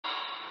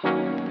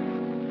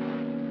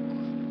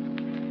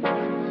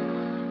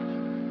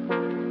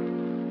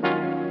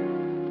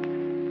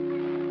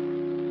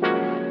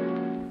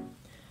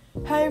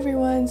Hi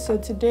everyone, so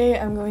today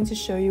I'm going to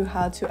show you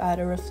how to add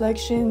a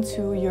reflection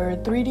to your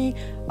 3D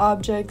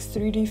objects,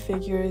 3D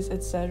figures,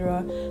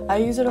 etc. I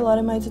use it a lot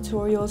in my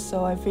tutorials,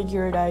 so I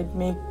figured I'd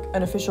make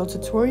an official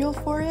tutorial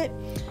for it.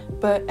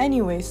 But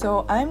anyway,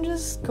 so I'm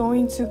just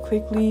going to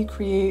quickly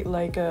create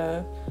like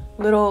a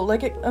little,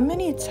 a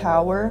mini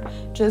tower,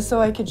 just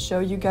so I could show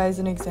you guys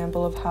an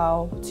example of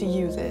how to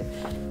use it.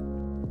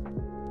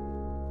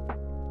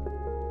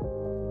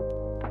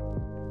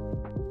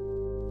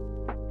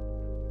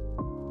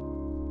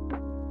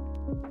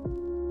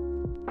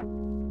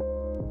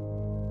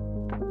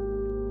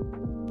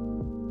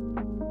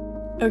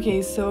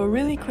 Okay, so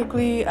really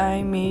quickly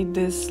I made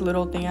this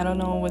little thing. I don't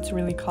know what to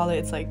really call it.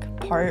 It's like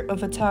part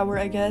of a tower,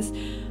 I guess.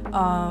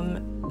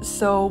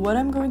 So what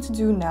I'm going to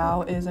do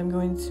now is I'm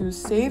going to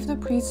save the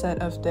preset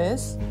of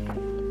this.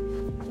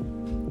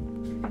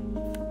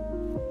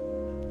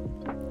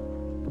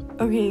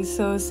 Okay,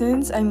 so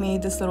since I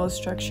made this little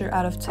structure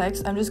out of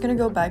text, I'm just gonna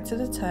go back to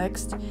the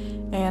text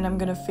and I'm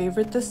gonna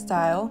favorite the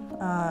style.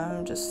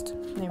 Just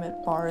name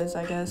it bars,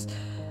 I guess.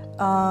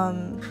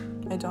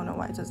 I don't know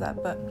why it does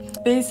that,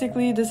 but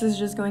basically this is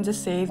just going to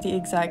save the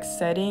exact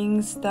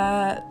settings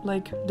that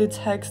the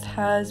text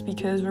has,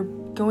 because we're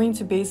going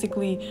to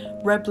basically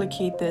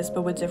replicate this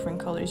but with different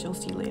colors. You'll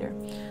see later.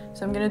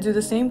 So I'm going to do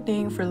the same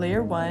thing for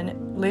layer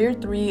 1. Layer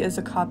 3 is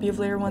a copy of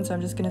layer 1, so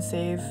I'm just going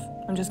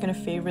to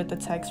favorite the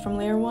text from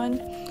layer 1.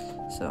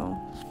 So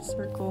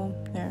circle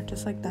there,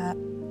 just like that.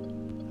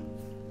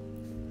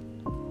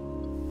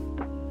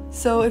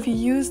 So if you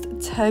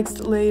used text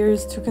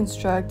layers to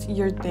construct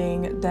your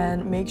thing,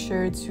 then make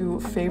sure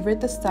to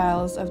favorite the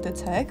styles of the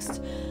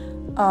text.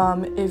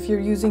 If you're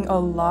using a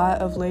lot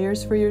of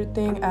layers for your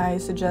thing, I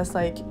suggest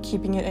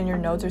keeping it in your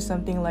notes or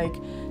something, like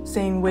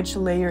saying which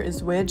layer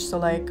is which. So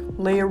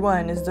layer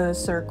 1 is the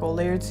circle,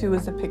 layer 2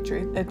 is the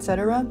picture,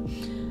 etc.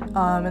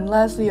 And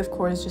lastly, of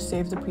course, just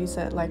save the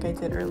preset like I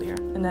did earlier,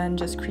 and then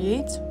just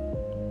create.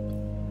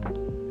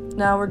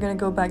 Now we're going to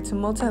go back to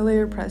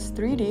multi-layer, press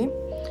 3D.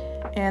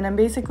 And I'm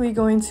basically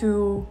going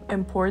to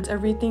import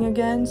everything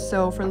again.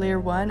 So for layer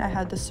 1, I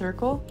had the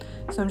circle.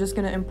 So I'm just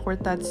going to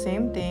import that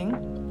same thing.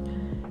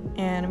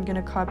 And I'm going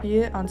to copy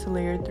it onto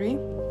layer 3.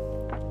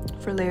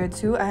 For layer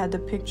 2, I had the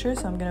picture,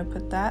 so I'm going to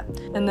put that.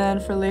 And then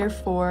for layer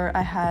 4,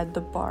 I had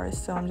the bars.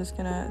 So I'm just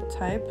going to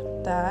type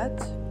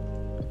that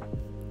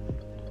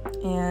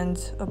and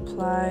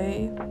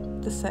apply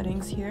the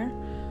settings here.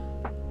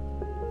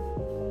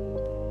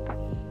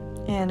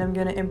 And I'm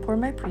going to import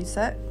my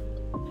preset.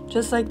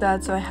 Just like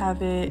that, so I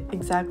have it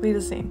exactly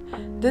the same.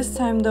 This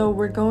time though,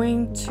 we're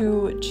going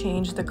to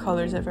change the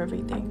colors of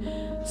everything.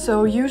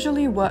 So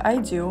usually what I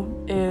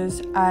do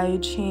is I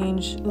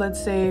change,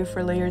 let's say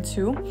for layer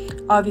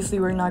 2, obviously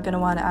we're not going to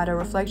want to add a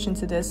reflection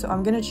to this, so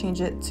I'm going to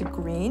change it to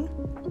green.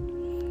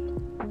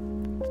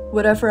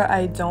 Whatever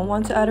I don't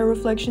want to add a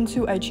reflection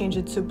to, I change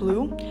it to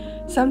blue.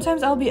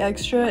 Sometimes I'll be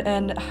extra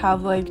and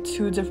have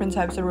 2 different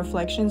types of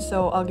reflections,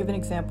 so I'll give an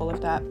example of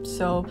that.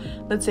 So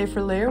let's say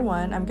for layer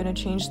 1, I'm going to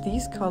change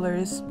these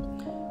colors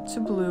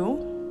to blue,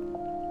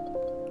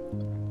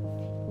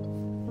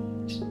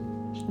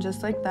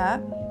 just like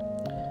that.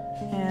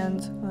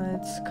 And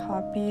let's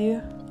copy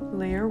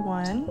layer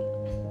 1.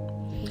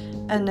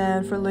 And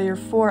then for layer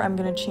 4, I'm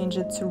going to change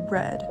it to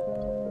red.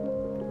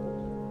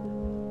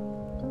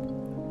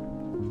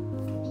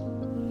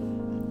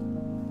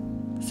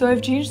 So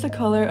I've changed the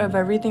color of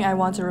everything I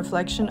want a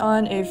reflection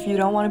on. If you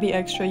don't want to be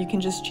extra, you can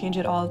just change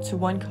it all to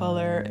one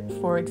color.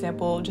 For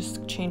example,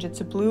 just change it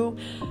to blue.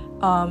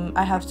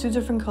 I have 2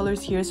 different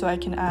colors here, so I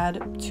can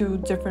add 2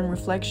 different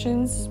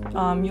reflections.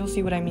 You'll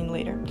see what I mean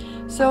later.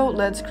 So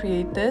let's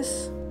create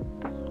this.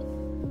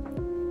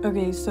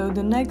 Okay, so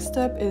the next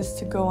step is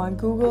to go on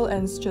Google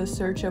and just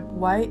search up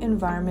white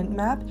environment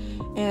map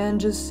and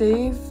just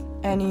save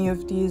any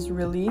of these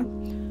really.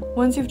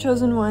 Once you've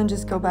chosen one,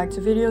 just go back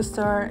to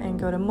Videostar and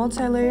go to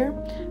multi-layer.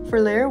 For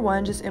layer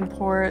 1, just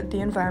import the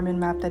environment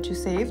map that you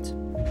saved.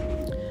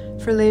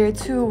 For layer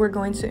 2, we're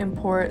going to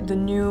import the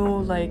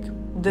new,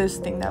 this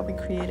thing that we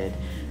created.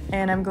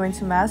 And I'm going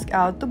to mask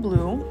out the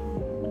blue.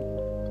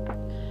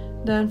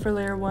 Then for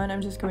layer 1,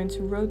 I'm just going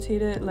to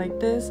rotate it like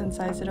this and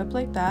size it up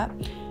like that.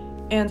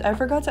 And I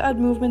forgot to add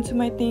movement to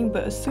my thing,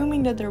 but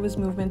assuming that there was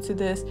movement to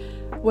this,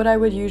 what I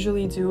would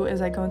usually do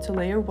is I go into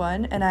layer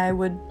 1 and I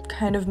would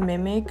kind of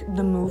mimic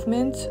the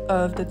movement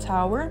of the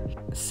tower.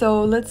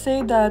 So let's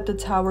say that the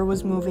tower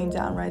was moving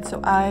down, right?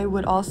 So I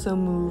would also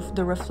move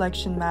the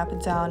reflection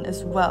map down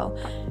as well.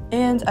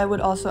 And I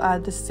would also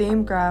add the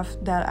same graph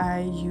that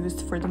I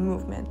used for the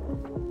movement.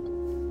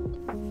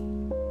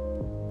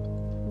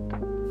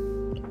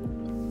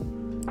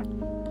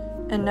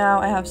 And now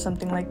I have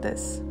something like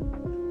this.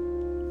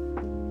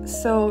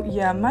 So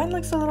yeah, mine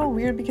looks a little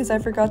weird because I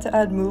forgot to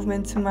add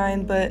movement to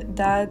mine, but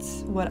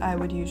that's what I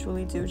would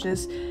usually do.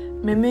 Just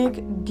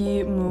mimic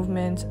the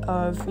movement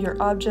of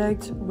your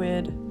object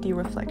with the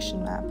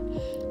reflection map.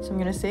 So I'm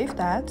gonna save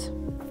that.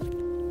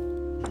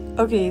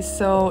 Okay,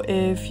 so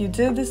if you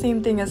did the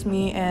same thing as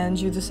me and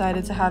you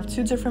decided to have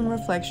 2 different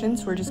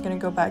reflections, we're just gonna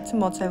go back to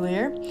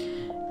multi-layer.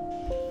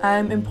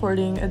 I'm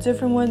importing a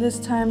different one this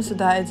time so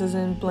that it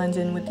doesn't blend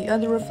in with the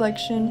other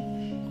reflection.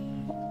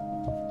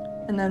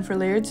 And then for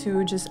layer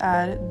 2, just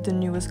add the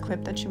newest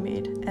clip that you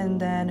made and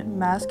then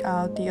mask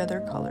out the other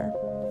color.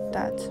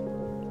 That.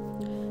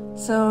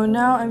 So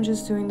now I'm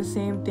just doing the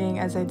same thing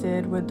as I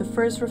did with the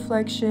first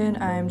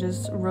reflection. I'm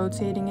just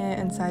rotating it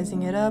and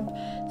sizing it up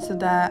so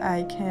that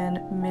I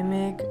can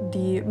mimic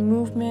the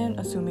movement,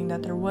 assuming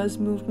that there was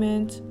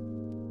movement.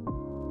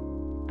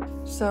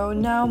 So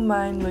now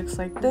mine looks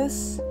like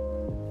this,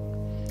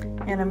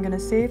 and I'm gonna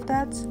save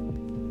that.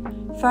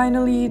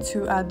 Finally,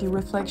 to add the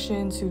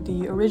reflection to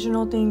the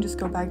original thing, just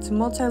go back to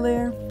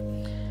multi-layer.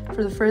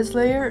 For the first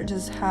layer,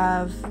 just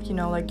have,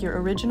 like your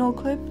original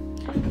clip.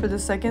 For the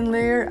second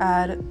layer,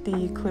 add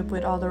the clip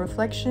with all the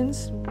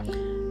reflections.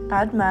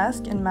 Add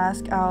mask and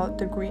mask out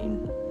the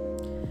green.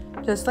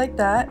 Just like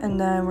that, and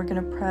then we're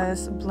gonna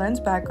press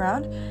blend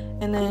background,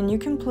 and then you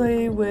can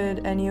play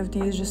with any of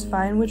these, just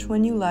find which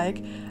one you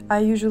like. I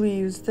usually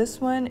use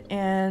this one,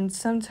 and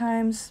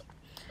sometimes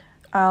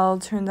I'll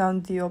turn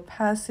down the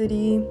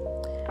opacity,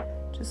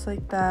 just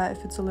like that,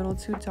 if it's a little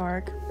too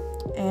dark,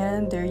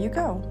 and there you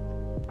go.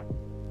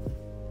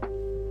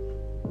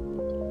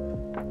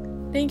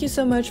 Thank you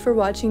so much for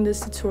watching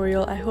this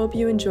tutorial. I hope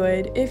you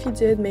enjoyed. If you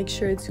did, make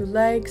sure to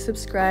like,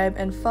 subscribe,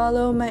 and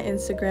follow my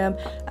Instagram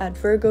at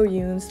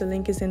VirgoYoons. The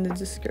link is in the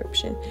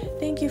description.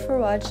 Thank you for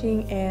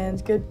watching,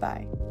 and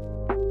goodbye.